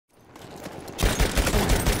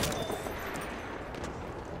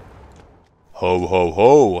Ho ho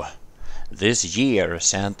ho! This year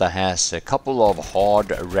Santa has a couple of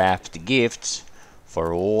hard wrapped gifts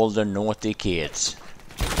for all the naughty kids.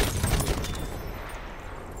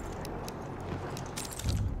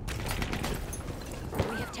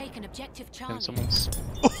 We have taken objective Charlie.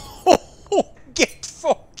 Get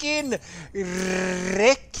fucking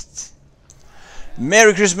wrecked!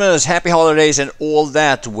 Merry Christmas, happy holidays and all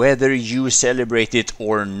that, whether you celebrate it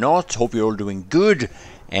or not. Hope you're all doing good.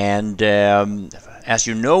 And as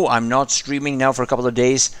you know, I'm not streaming now for a couple of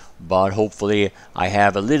days, but hopefully I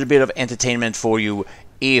have a little bit of entertainment for you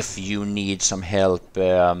if you need some help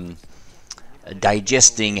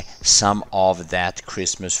digesting some of that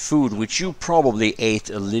Christmas food, which you probably ate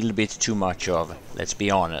a little bit too much of, let's be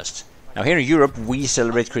honest. Now here in Europe we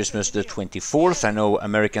celebrate Christmas the 24th. I know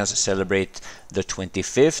Americans celebrate the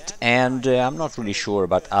 25th, and I'm not really sure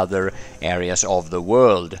about other areas of the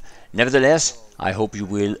world. Nevertheless, I hope you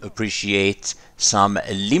will appreciate some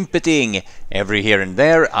limpeting every here and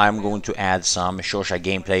there. I'm going to add some Shosha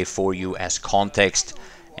gameplay for you as context.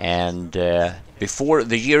 And before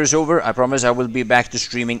the year is over, I promise I will be back to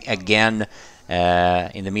streaming again.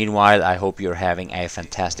 In the meanwhile, I hope you're having a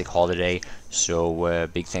fantastic holiday. So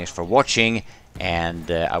big thanks for watching, and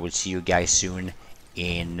I will see you guys soon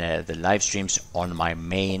in the live streams on my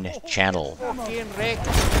main channel.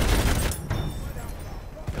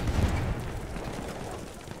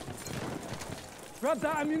 Grab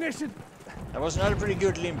that ammunition! That was not a pretty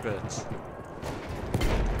good limpet.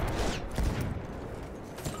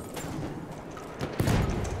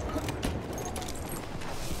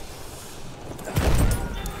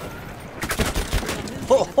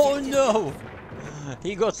 Oh no!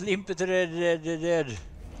 He got limpeted.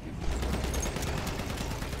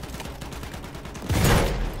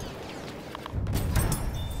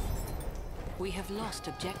 We have lost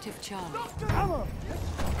objective Charlie. Ammo!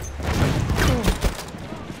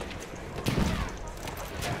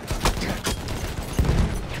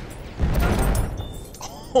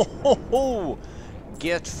 Ho ho ho!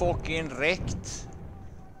 Get fucking wrecked.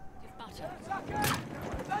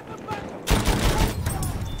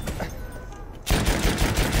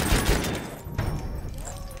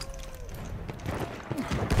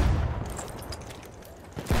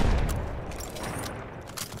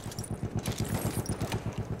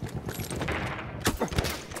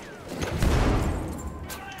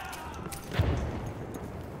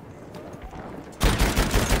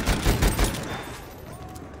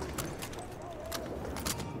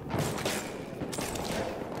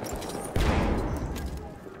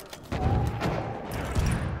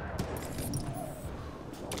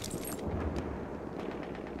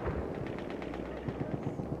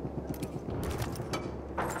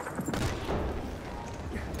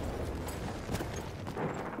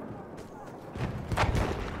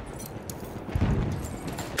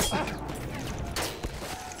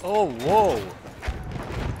 Oh, whoa!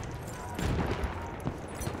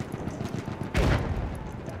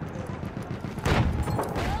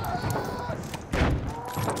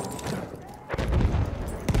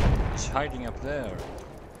 He's hiding up there.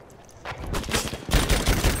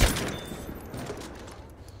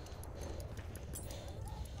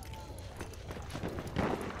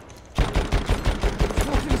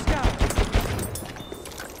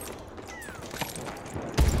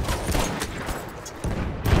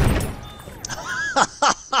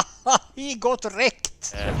 He got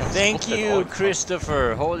wrecked! Thank you,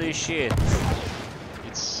 Christopher. Holy shit.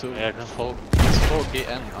 It's so it's foggy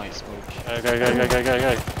and nice smoke.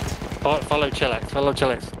 Go. Follow Chillax, follow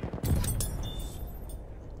Chillax.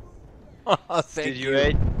 Thank Did you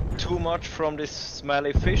eat too much from this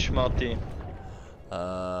smelly fish, Matti?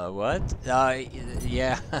 What?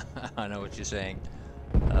 Yeah, I know what you're saying.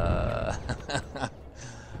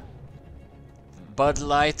 Bud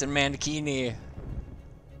Light and Mankini.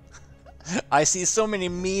 I see so many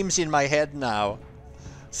memes in my head now.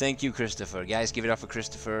 Thank you, Christopher. Guys, give it up for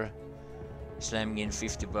Christopher. Slamming in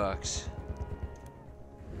 50 bucks.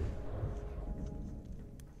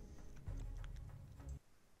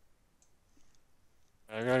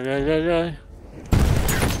 Go.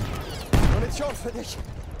 Munition für dich!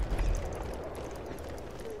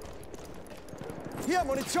 Hier,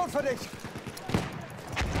 Munition für dich!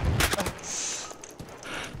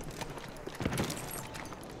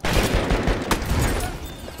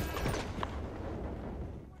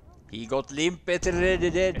 He got limpet.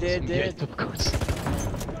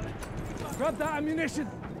 Grab that ammunition!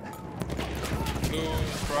 Two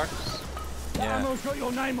trucks. That ammo's got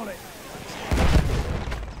your name on it!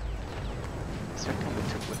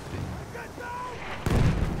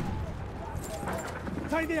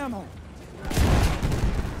 Take the ammo!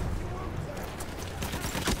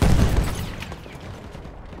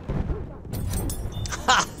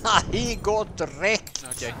 He got wrecked.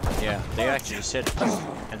 Okay. Yeah, they actually said it.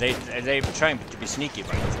 And they're trying to be sneaky,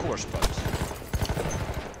 but of course, but...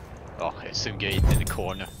 Oh, there's some gate in the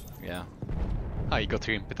corner. Yeah. I got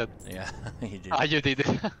impeted. Yeah, he did. Ah, you did it.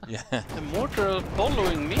 Yeah. The mortar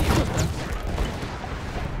following me.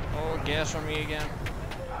 Oh, gas on me again.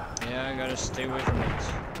 Yeah, I gotta stay away from it.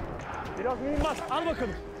 Biraz mühimmat. Al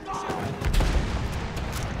bakalım.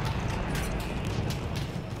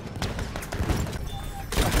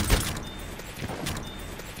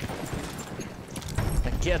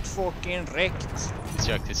 Get fucking wrecked. This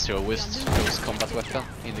jack is slowest combat weapon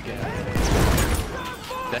in the game.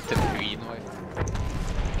 Better than green way.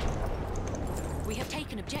 We have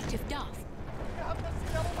taken objective Duff.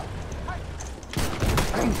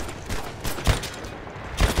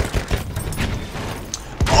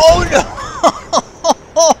 Oh no!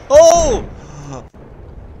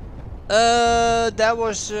 That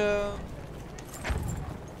was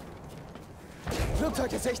Flugzeug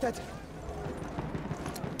gesichtet.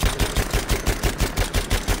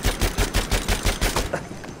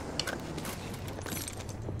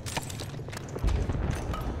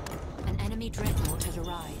 An enemy dreadnought has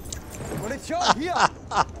arrived. Munition hier.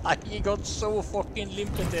 he got so fucking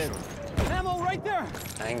limited. Ammo right there.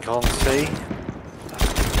 Tank on C.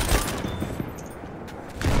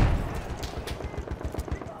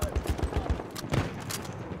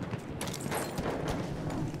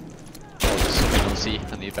 See,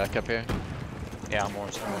 I need backup here. Yeah, I'm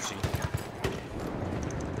on C.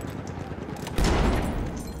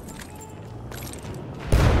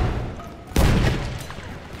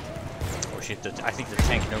 Oh shit, I think the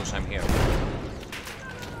tank knows I'm here.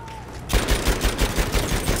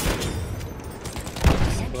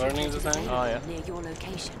 Burning the tank. Oh yeah. Near your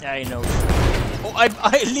location. Yeah, he knows. Oh,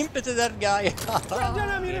 I limped to that guy.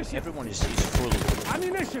 Ammunition. Everyone is full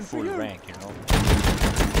Ammunition for you. rank, you know.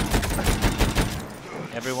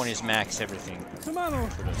 Everyone is max everything. Some ammo.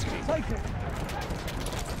 So that's good. Take it.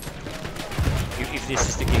 If this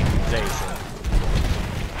is the game we play, so.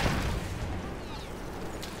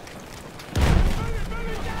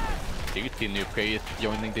 Do you think new player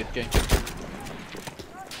joining this game?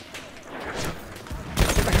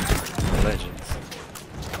 Legends.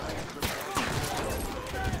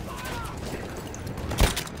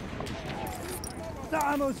 That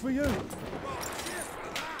ammo's for you.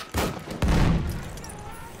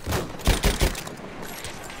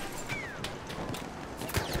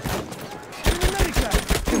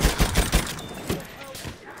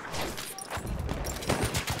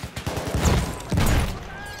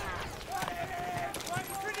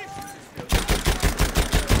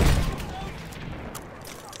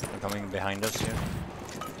 Coming behind us here.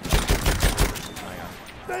 Oh, yeah.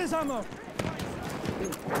 There's ammo.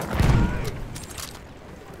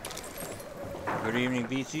 Good evening,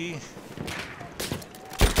 BT.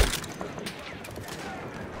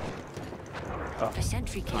 A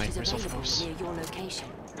sentry kit is Snipers, of available course. near your location.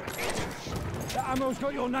 That ammo's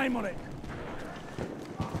got your name on it.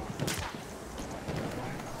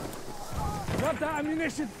 Grab that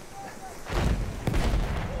ammunition.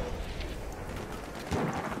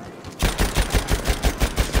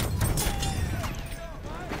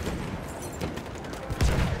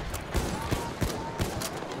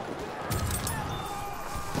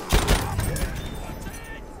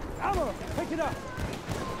 Ammo, pick it up.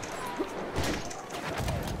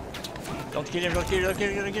 Don't kill him, don't kill him, don't kill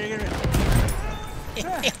him, don't kill him.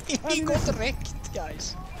 He got wrecked,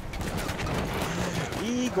 guys.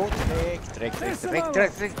 He got wrecked.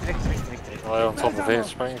 Right on top of it,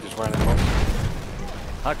 spring, just ran across.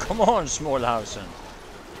 Ah, come on, Smallhausen.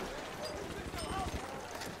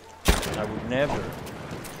 I would never.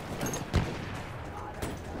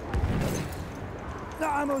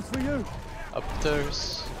 That ammo's for you.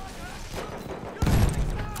 Upstairs.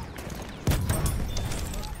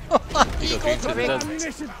 He got into the wrecked. dead.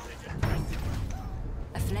 Ammunition.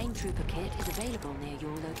 A flame trooper kit is available near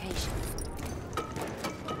your location.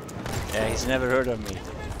 Yeah, he's never heard of me.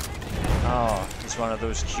 Oh, he's one of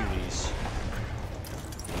those cuties.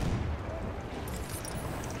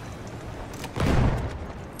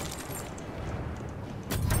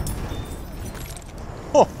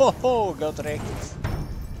 Ho ho ho, got wrecked.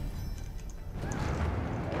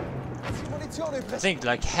 I think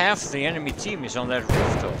like half the enemy team is on that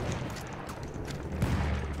rooftop.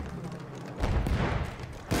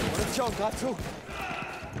 Munition, grad zu.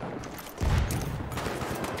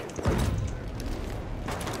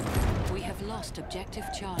 We have lost objective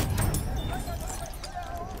Charlie.